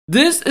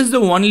This is the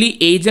only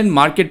agent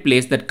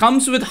marketplace that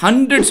comes with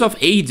hundreds of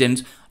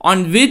agents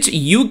on which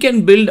you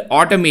can build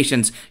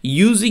automations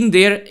using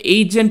their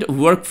agent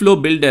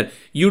workflow builder.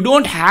 You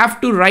don't have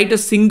to write a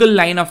single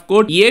line of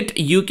code, yet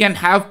you can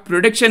have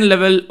production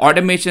level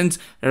automations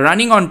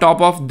running on top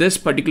of this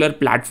particular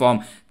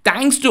platform.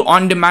 Thanks to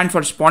On Demand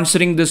for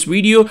sponsoring this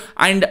video,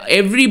 and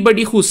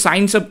everybody who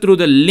signs up through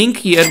the link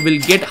here will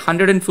get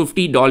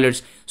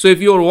 $150. So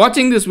if you are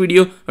watching this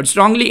video, I'd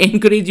strongly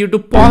encourage you to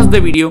pause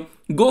the video,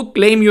 go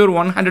claim your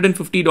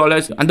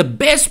 $150. And the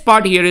best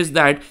part here is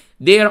that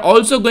they are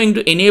also going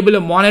to enable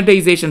a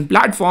monetization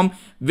platform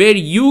where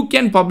you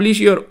can publish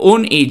your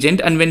own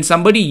agent, and when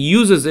somebody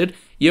uses it,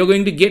 you're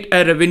going to get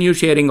a revenue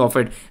sharing of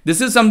it.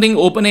 This is something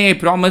OpenAI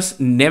promised,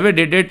 never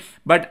did it,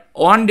 but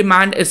On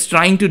Demand is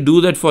trying to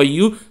do that for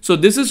you. So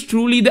this is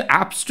truly the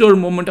App Store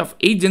moment of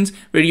agents,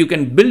 where you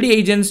can build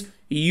agents,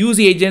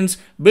 use agents,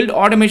 build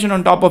automation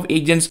on top of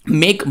agents,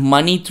 make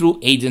money through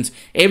agents,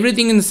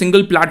 everything in a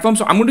single platform.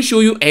 So I'm going to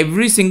show you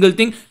every single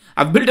thing.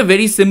 I've built a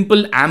very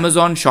simple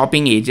Amazon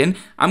shopping agent.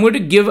 I'm going to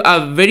give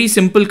a very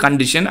simple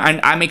condition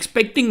and I'm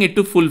expecting it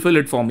to fulfill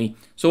it for me.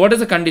 So what is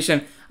the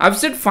condition? I've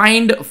said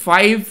find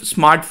 5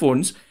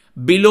 smartphones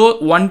below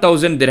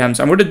 1000 dirhams.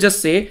 I'm going to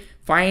just say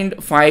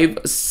find 5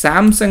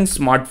 Samsung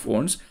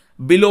smartphones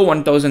below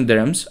 1000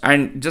 dirhams,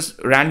 and just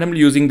randomly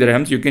using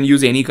dirhams. You can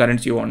use any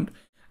currency you want.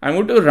 I'm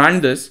going to run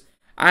this,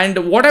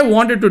 and what I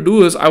wanted to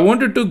do is I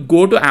wanted to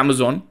go to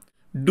Amazon,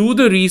 do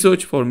the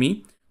research for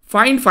me,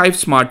 find 5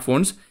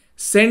 smartphones,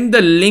 send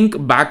the link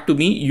back to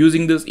me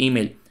using this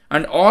email.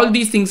 And all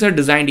these things are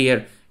designed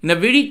here in a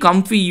very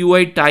comfy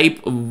UI type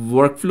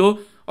workflow,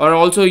 or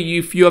also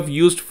if you have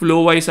used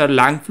Flowise or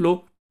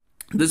Langflow,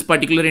 this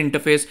particular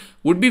interface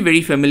would be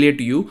very familiar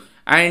to you.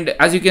 And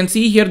as you can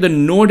see here, the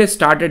node has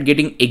started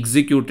getting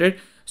executed.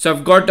 So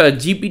I've got a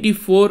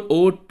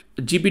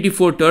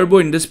GPT-4 Turbo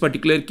in this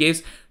particular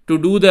case to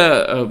do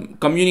the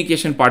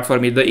communication part for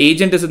me. The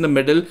agent is in the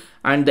middle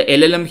and the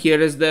LLM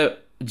here is the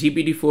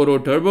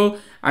GPT-4o Turbo.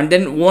 And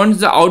then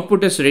once the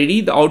output is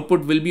ready, the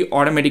output will be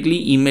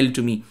automatically emailed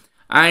to me.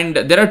 And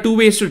there are 2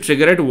 ways to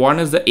trigger it. One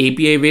is the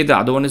API way, the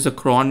other one is the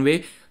cron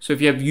way. So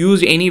if you have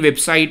used any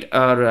website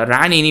or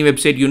ran any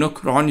website, you know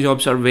cron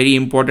jobs are very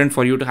important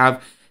for you to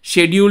have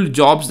scheduled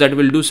jobs that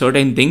will do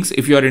certain things.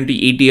 If you are into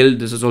ETL,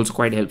 this is also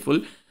quite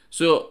helpful.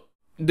 So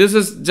this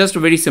is just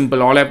very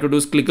simple. All I have to do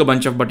is click a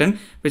bunch of buttons,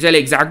 which I'll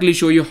exactly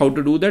show you how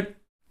to do that.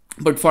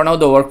 But for now,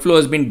 the workflow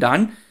has been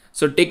done.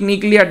 So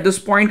technically at this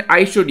point,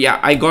 I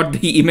got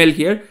the email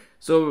here.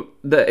 So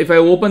if I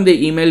open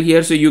the email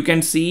here, so you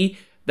can see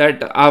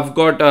that I've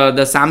got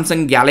the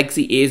Samsung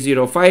Galaxy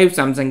A05,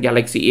 Samsung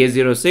Galaxy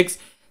A06,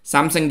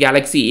 Samsung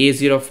Galaxy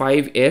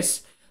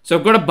A05s. So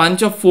I've got a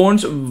bunch of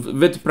phones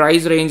with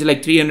price range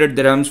like 300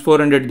 dirhams,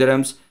 400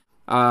 dirhams,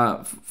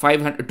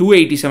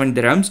 287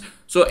 dirhams.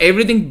 So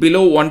everything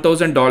below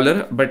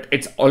 $1000, but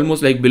it's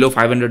almost like below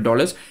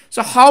 $500.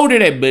 So how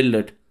did I build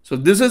it? So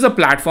this is a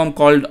platform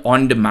called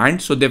On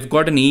Demand. So they've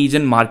got an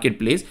agent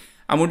marketplace.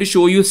 I'm going to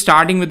show you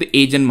starting with the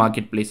agent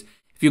marketplace.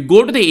 If you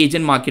go to the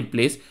agent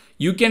marketplace,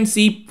 you can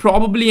see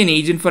probably an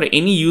agent for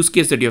any use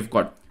case that you've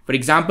got. For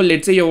example,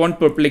 let's say you want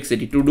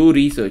Perplexity to do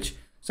research.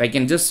 So I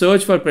can just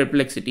search for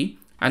Perplexity,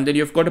 and then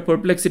you've got a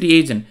Perplexity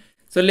agent.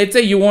 So let's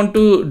say you want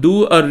to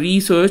do a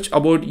research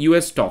about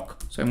US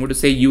stock. So I'm going to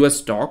say US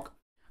stock.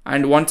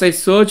 And once I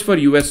search for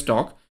US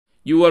stock,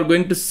 you are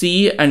going to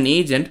see an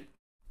agent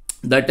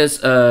that is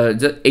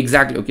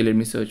exactly, okay, let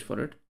me search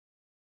for it.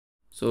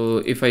 So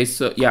if I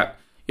search, yeah,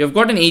 you've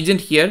got an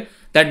agent here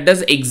that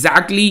does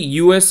exactly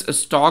US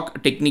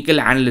stock technical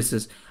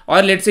analysis.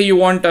 Or let's say you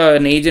want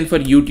an agent for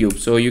YouTube.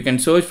 So you can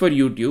search for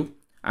YouTube,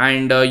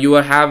 and you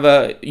have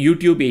a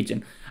YouTube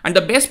agent. And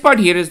the best part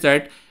here is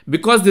that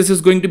because this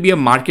is going to be a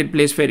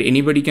marketplace where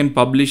anybody can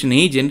publish an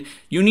agent,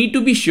 you need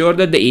to be sure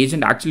that the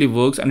agent actually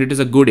works and it is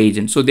a good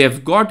agent. So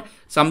they've got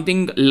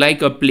something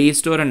like a Play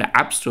Store and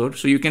App Store.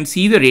 So you can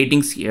see the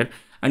ratings here,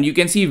 and you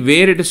can see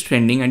where it is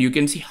trending, and you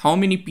can see how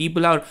many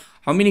people are,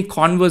 how many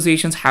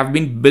conversations have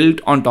been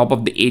built on top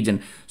of the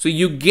agent. So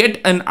you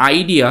get an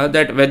idea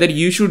that whether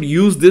you should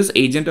use this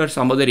agent or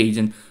some other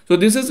agent. So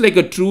this is like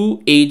a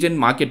true agent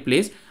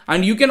marketplace.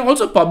 And you can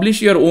also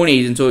publish your own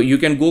agent. So you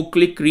can go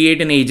click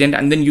create an agent,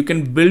 and then you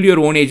can build your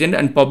own agent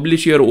and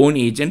publish your own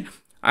agent.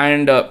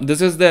 And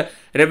this is the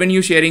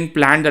revenue sharing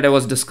plan that I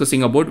was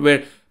discussing about,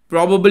 where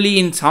probably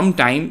in some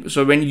time,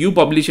 so when you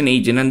publish an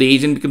agent and the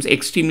agent becomes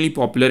extremely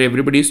popular,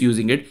 everybody is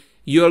using it,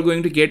 you are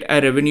going to get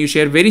a revenue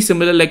share, very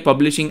similar like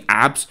publishing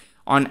apps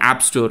on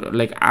App Store,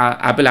 like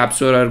Apple App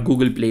Store or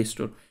Google Play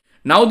Store.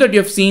 Now that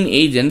you've seen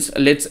agents,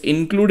 let's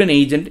include an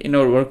agent in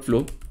our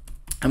workflow.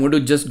 I'm going to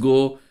just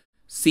go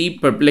see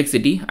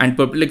Perplexity, and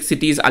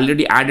Perplexity is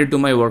already added to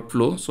my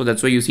workflow. So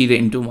that's why you see the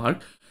into mark.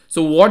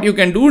 So what you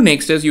can do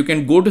next is you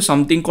can go to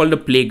something called a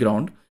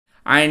playground,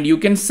 and you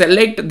can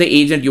select the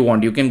agent you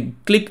want. You can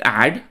click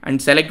add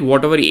and select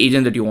whatever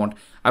agent that you want.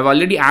 I've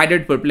already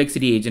added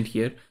Perplexity agent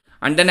here.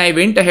 And then I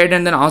went ahead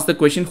and then asked the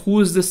question,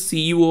 who is the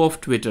CEO of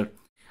Twitter?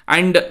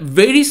 And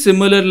very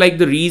similar like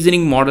the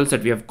reasoning models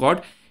that we have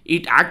got,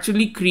 it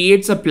actually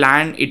creates a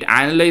plan, it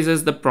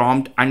analyzes the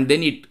prompt, and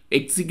then it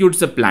executes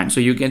the plan. So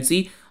you can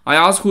see I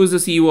asked who is the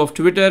CEO of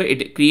Twitter,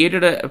 it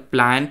created a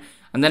plan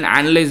and then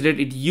analyzed it.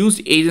 It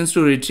used agents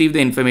to retrieve the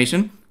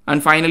information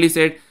and finally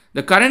said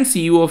the current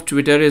CEO of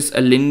Twitter is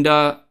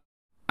Linda.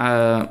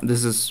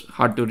 This is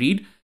hard to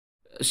read.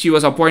 She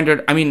was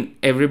appointed. I mean,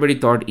 everybody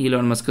thought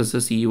Elon Musk is the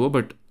CEO,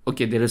 but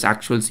okay, there is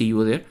actual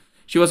CEO there.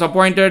 She was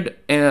appointed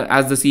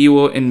as the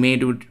CEO in May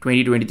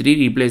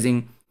 2023,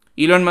 replacing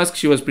Elon Musk.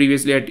 She was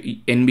previously at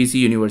NBC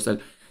Universal.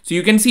 So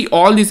you can see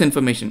all this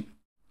information.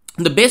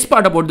 The best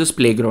part about this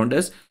playground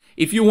is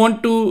if you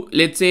want to,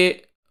 let's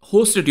say,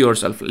 host it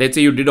yourself. Let's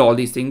say you did all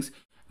these things,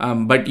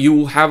 but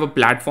you have a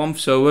platform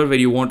server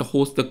where you want to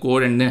host the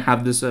code and then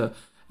have this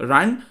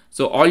run.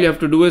 So all you have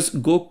to do is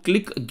go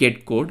click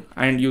get code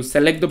and you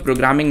select the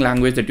programming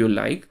language that you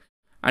like.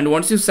 And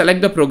once you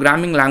select the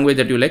programming language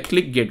that you like,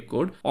 click get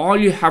code. All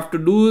you have to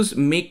do is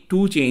make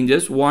two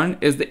changes. One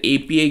is the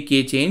API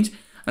key change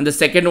and the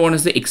second one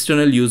is the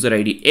external user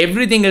ID.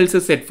 Everything else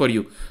is set for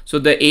you. So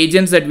the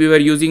agents that we were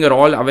using are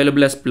all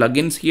available as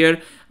plugins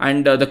here.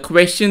 And the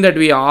question that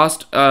we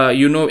asked,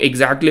 you know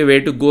exactly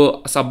where to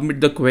go submit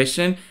the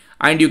question.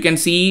 And you can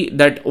see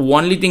that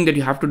only thing that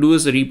you have to do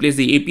is replace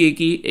the API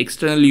key,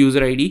 external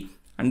user ID,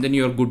 and then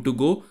you're good to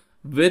go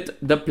with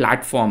the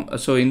platform.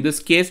 So in this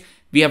case,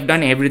 we have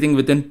done everything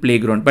within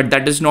Playground, but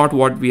that is not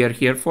what we are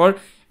here for.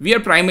 We are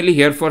primarily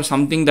here for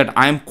something that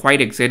I am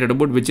quite excited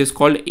about, which is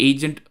called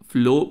Agent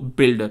Flow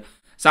Builder.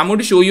 So I'm going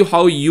to show you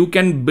how you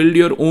can build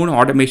your own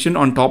automation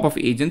on top of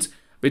agents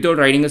without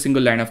writing a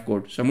single line of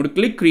code. So I'm going to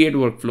click create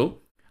workflow,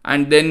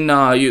 and then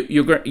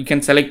you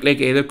can select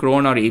like either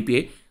Cron or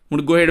API. I'm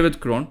going to go ahead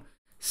with Cron.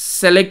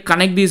 Select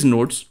connect these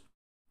nodes,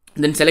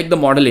 then select the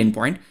model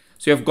endpoint.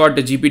 So you've got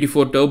the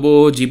GPT-4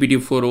 Turbo,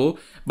 GPT-4o,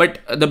 but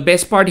the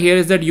best part here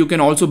is that you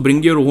can also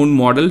bring your own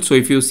model. So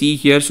if you see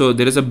here, so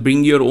there is a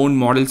bring your own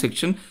model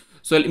section.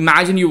 So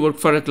imagine you work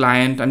for a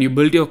client and you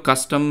build your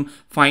custom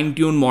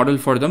fine-tuned model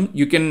for them.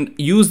 You can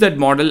use that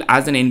model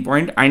as an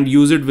endpoint and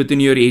use it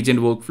within your agent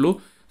workflow.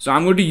 So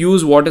I'm going to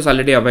use what is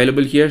already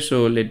available here.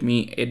 So let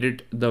me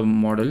edit the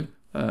model,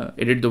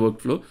 edit the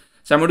workflow.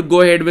 So I'm going to go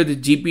ahead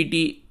with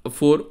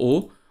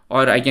GPT-4o,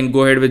 or I can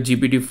go ahead with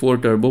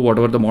GPT-4 Turbo,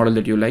 whatever the model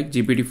that you like.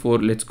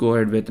 GPT-4, let's go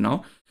ahead with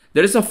now.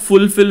 There is a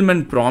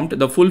fulfillment prompt.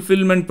 The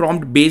fulfillment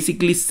prompt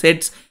basically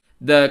sets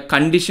the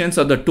conditions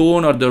or the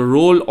tone or the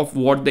role of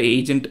what the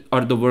agent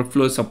or the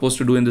workflow is supposed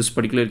to do in this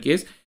particular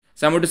case.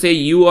 So I'm going to say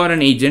you are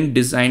an agent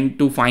designed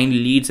to find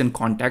leads and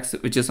contacts,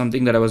 which is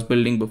something that I was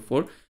building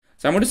before.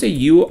 So I'm going to say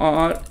you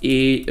are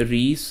a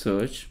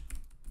research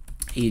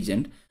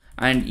agent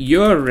and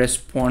your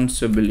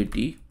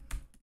responsibility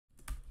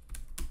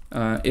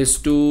is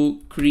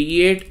to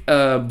create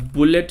a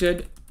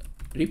bulleted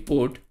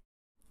report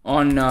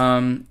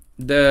on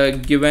the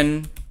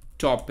given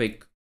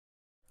topic.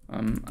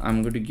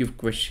 I'm going to give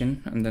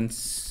question and then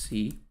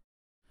see,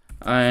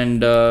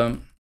 and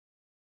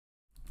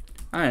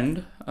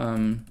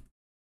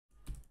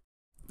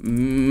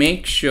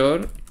make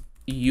sure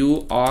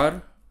you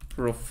are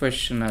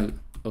professional.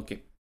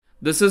 Okay,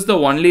 this is the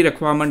only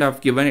requirement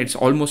I've given. It's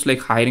almost like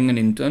hiring an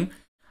intern.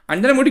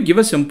 And then I'm going to give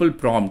a simple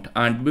prompt.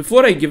 And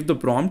before I give the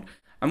prompt,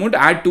 I'm going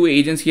to add two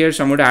agents here.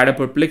 So I'm going to add a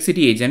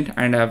perplexity agent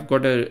and I've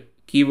got a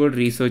keyword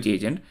research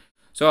agent.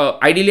 So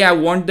ideally I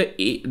want the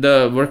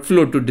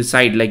workflow to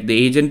decide, like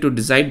the agent to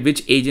decide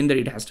which agent that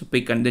it has to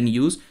pick and then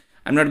use.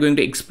 I'm not going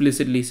to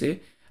explicitly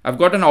say. I've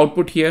got an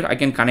output here. I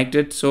can connect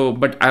it. So,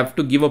 but I have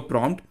to give a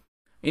prompt.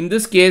 In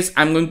this case,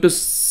 I'm going to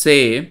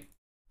say,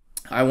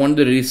 I want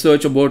the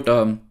research about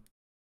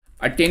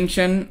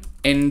attention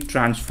in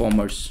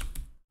transformers.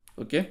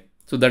 Okay.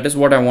 So that is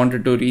what I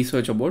wanted to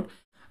research about.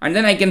 And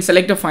then I can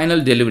select a final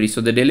delivery.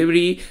 So the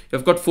delivery,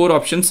 you've got four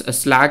options: a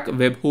Slack,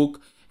 webhook.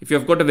 If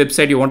you've got a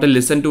website, you want to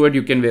listen to it,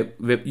 you can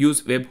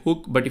use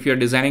webhook. But if you're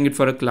designing it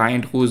for a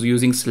client who's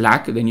using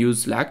Slack, then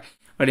use Slack.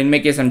 But in my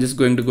case, I'm just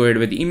going to go ahead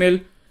with email.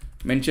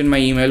 Mention my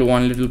email,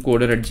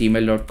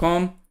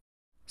 onelittlecoder@gmail.com.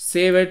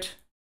 Save it.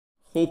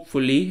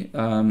 Hopefully,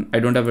 I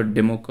don't have a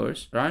demo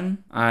course.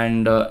 Run.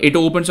 And it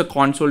opens a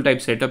console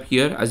type setup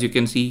here, as you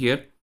can see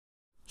here.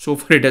 So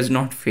far it has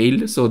not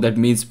failed. So that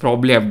means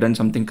probably I've done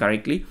something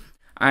correctly.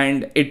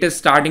 And it is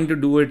starting to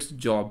do its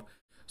job.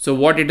 So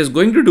what it is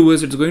going to do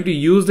is it's going to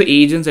use the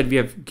agents that we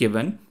have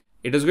given.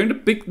 It is going to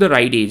pick the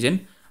right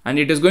agent and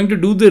it is going to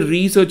do the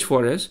research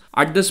for us.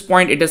 At this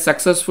point, it has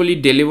successfully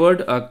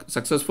delivered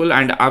successful,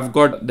 and I've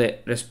got the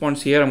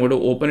response here. I'm going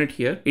to open it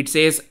here. It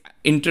says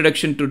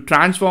introduction to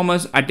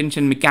transformers,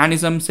 attention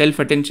mechanism,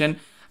 self-attention,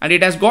 and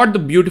it has got the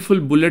beautiful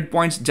bullet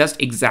points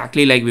just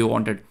exactly like we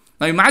wanted.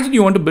 Now imagine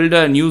you want to build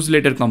a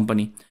newsletter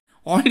company.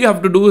 All you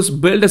have to do is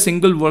build a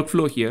single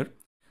workflow here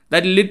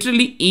that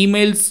literally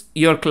emails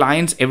your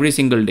clients every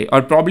single day,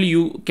 or probably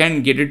you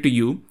can get it to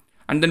you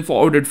and then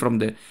forward it from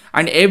there.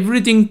 And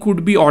everything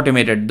could be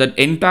automated. The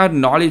entire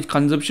knowledge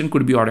consumption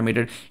could be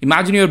automated.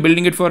 Imagine you're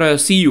building it for a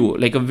CEO,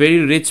 like a very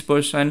rich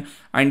person,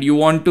 and you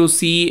want to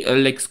see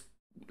like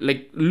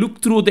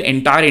look through the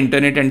entire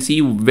internet and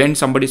see when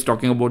somebody's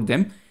talking about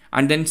them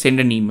and then send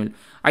an email.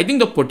 I think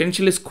the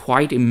potential is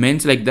quite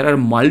immense. Like there are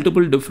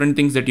multiple different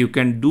things that you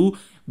can do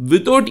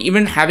without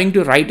even having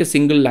to write a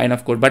single line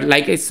of code. But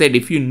like I said,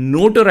 if you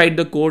know to write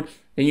the code,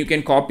 then you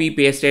can copy,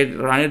 paste it,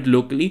 run it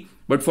locally.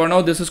 But for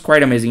now, this is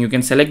quite amazing. You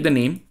can select the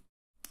name.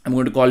 I'm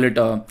going to call it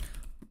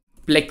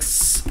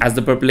Plex, as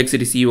the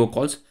Perplexity CEO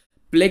calls.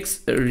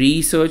 Plex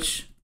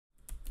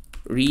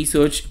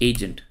Research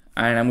Agent.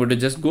 And I'm going to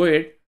just go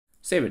ahead,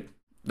 save it.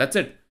 That's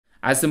it.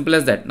 As simple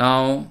as that.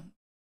 Now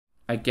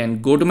I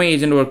can go to my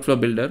agent workflow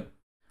builder,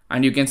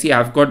 and you can see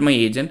I've got my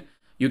agent.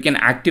 You can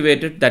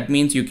activate it. That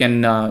means you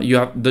can, you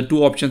have the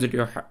two options that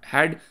you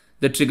had,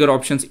 the trigger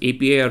options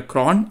API or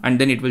cron, and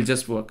then it will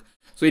just work.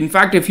 So in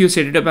fact, if you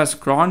set it up as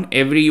cron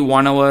every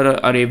 1 hour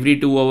or every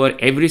 2 hour,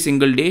 every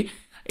single day,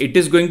 it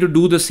is going to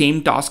do the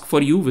same task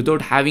for you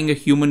without having a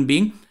human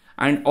being.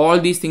 And all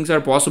these things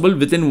are possible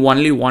within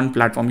only one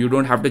platform. You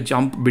don't have to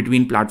jump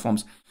between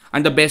platforms.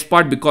 And the best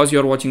part, because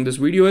you're watching this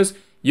video, is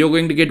you're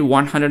going to get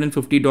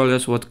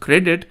 $150 worth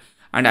credit.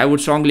 And I would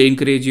strongly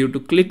encourage you to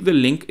click the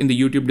link in the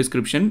YouTube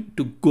description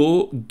to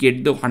go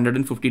get the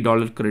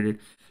 $150 credit.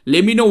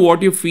 Let me know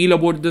what you feel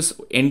about this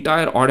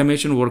entire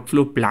automation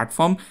workflow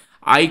platform.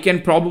 I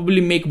can probably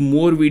make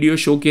more videos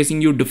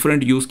showcasing you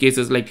different use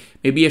cases, like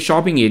maybe a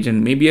shopping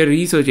agent, maybe a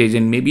research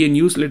agent, maybe a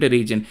newsletter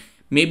agent,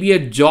 maybe a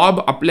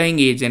job applying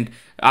agent.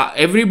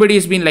 Everybody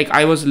has been like,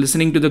 I was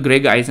listening to the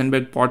Greg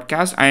Eisenberg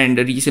podcast, and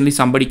recently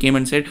somebody came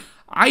and said,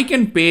 I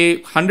can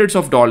pay hundreds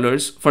of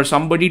dollars for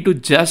somebody to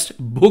just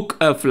book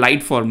a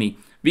flight for me.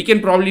 We can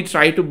probably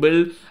try to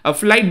build a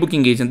flight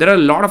booking agent. There are a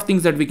lot of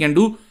things that we can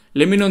do.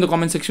 Let me know in the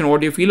comment section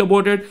what you feel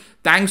about it.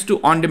 Thanks to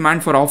On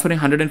Demand for offering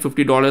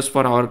 $150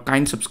 for our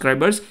kind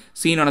subscribers.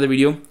 See you in another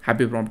video.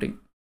 Happy prompting.